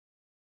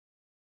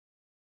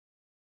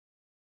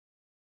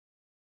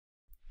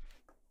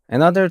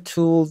Another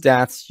tool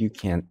that you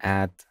can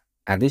add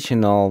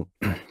additional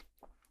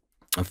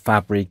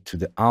fabric to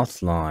the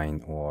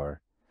outline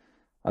or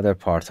other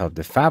part of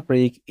the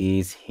fabric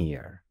is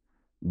here,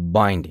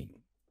 binding.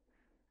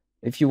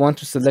 If you want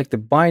to select the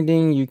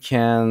binding, you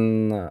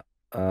can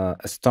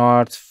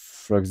start,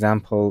 for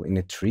example, in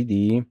a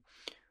 3D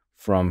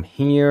from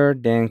here,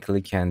 then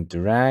click and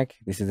drag.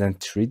 This is a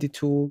 3D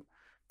tool.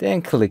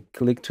 Then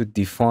click to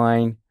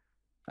define.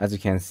 As you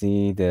can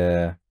see,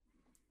 the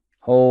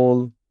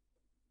whole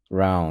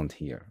round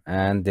here,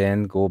 and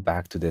then go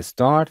back to the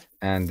start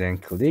and then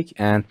click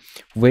and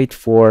wait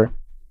for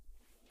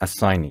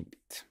assigning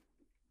it.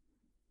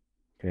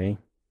 Okay.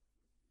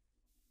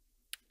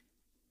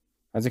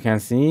 As you can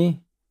see,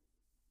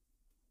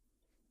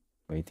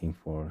 waiting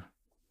for.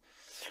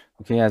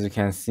 Okay, as you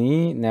can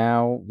see,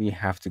 now we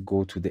have to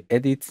go to the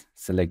edit,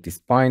 select this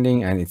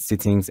binding, and its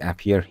settings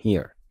appear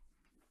here.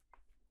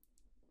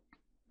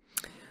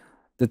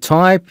 The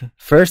type,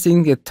 first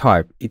thing, the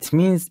type, it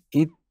means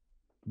it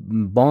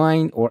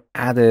bind or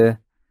add a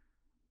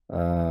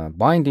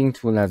binding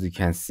tool. As you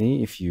can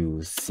see, if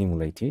you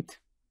simulate it,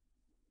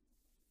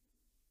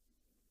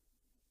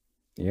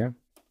 here,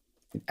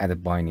 it add a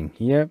binding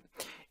here.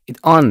 It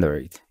under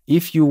it.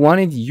 If you want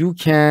it, you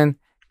can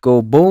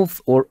go both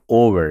or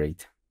over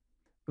it.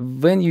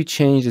 When you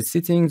change the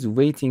settings,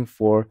 waiting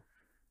for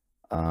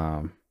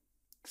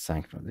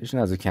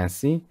synchronization, as you can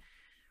see,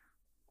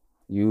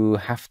 you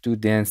have to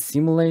then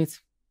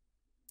simulate.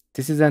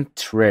 This is in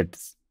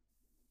threads,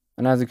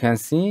 and as you can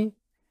see,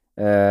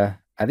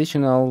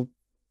 additional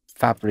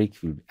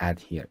fabric will add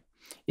here.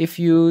 If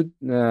you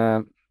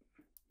turn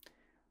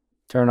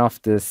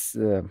off this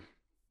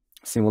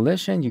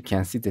simulation, you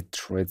can see the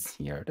threads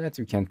here that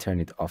you can turn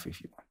it off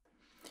if you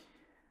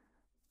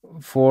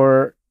want.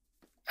 For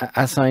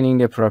assigning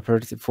the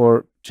property,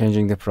 for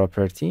changing the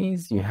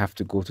properties, you have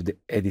to go to the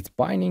edit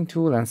binding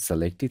tool and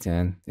select it,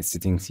 and the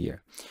settings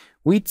here.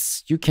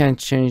 Widths, you can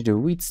change the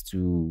width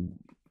to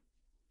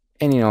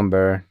any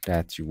number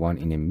that you want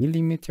in a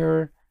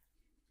millimeter.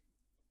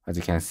 As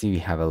you can see, we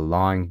have a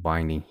line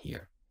binding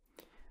here.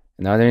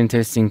 Another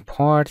interesting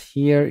part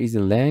here is the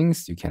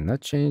length. You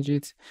cannot change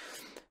it.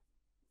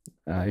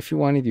 If you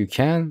want it, you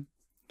can.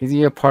 Is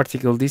here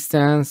particle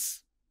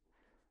distance.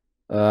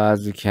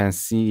 As you can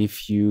see,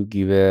 if you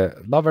give a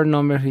lower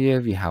number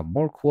here, we have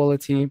more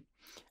quality.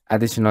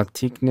 Additional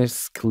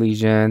thickness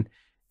collision.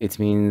 It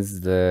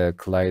means the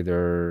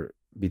collider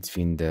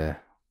between the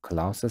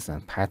clauses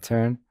and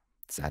pattern.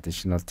 It's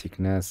additional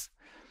thickness.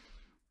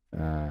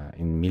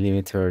 In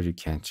millimeter, you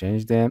can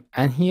change them.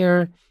 And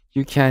here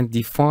you can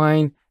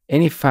define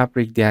any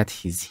fabric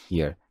that is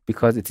here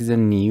because it is a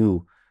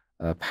new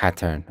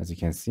pattern. As you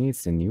can see,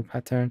 it's a new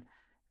pattern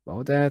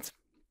about that.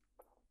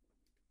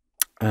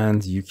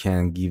 And you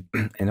can give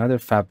another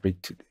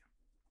fabric to them.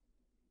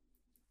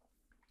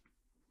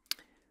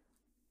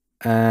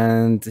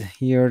 And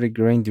here the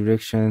grain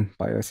direction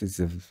bias is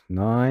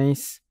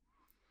nice.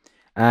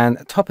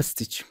 And top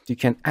stitch, you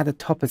can add a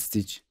top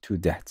stitch to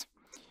that.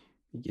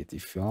 You get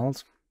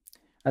default.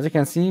 As you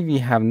can see, we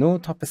have no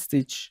top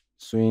stitch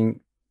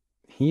showing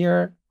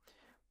here,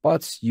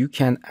 but you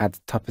can add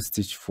top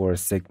stitch for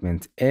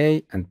segment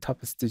A and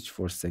top stitch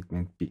for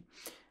segment B.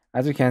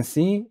 As you can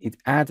see, it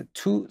adds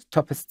 2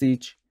 top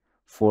stitch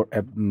for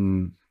a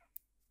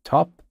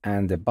top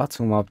and the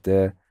bottom of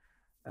the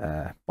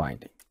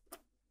binding.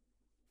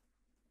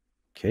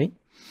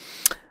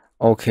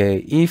 Okay,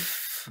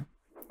 if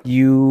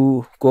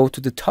you go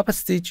to the top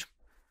stitch,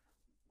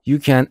 you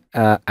can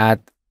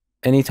add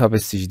any top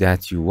stitch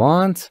that you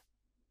want.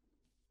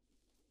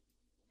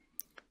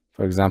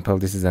 For example,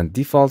 this is a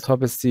default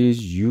top stitch.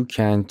 You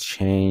can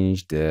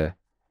change the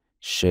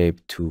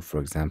shape to, for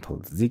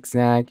example,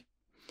 zigzag,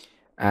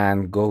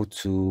 and go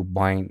to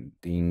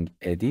binding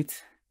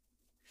edit,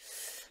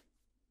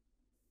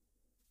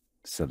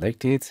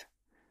 select it,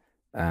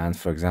 and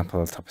for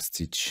example, top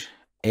stitch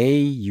A,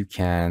 you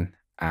can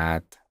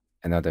add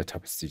another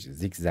top stitch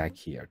zigzag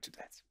here to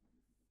that.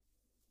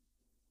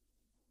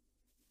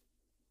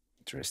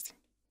 Interesting.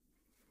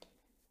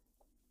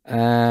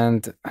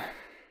 And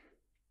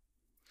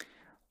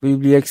we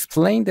will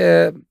explain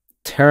the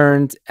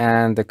turned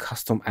and the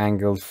custom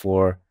angle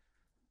for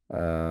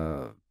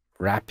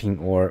wrapping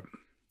or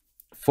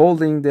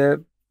folding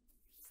the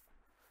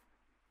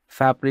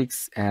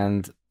fabrics,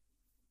 and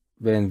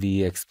when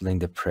we explain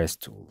the press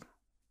tool.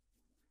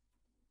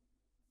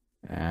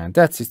 And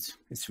that's it.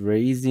 It's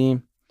very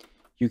easy.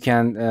 You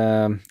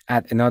can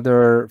add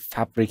another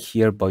fabric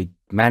here by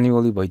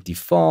manually by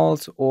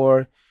default,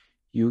 or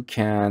you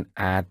can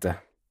add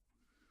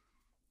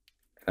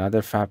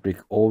another fabric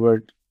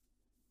over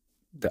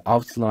the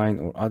outline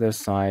or other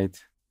side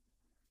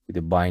with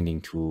the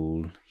binding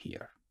tool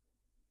here.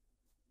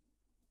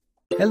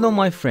 Hello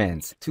my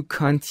friends, to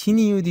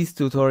continue these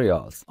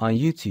tutorials on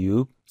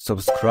YouTube,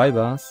 subscribe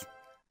us,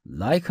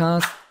 like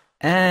us,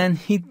 and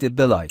hit the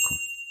bell icon.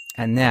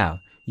 And now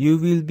you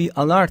will be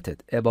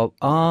alerted about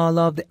all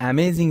of the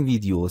amazing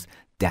videos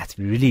that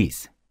we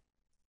release.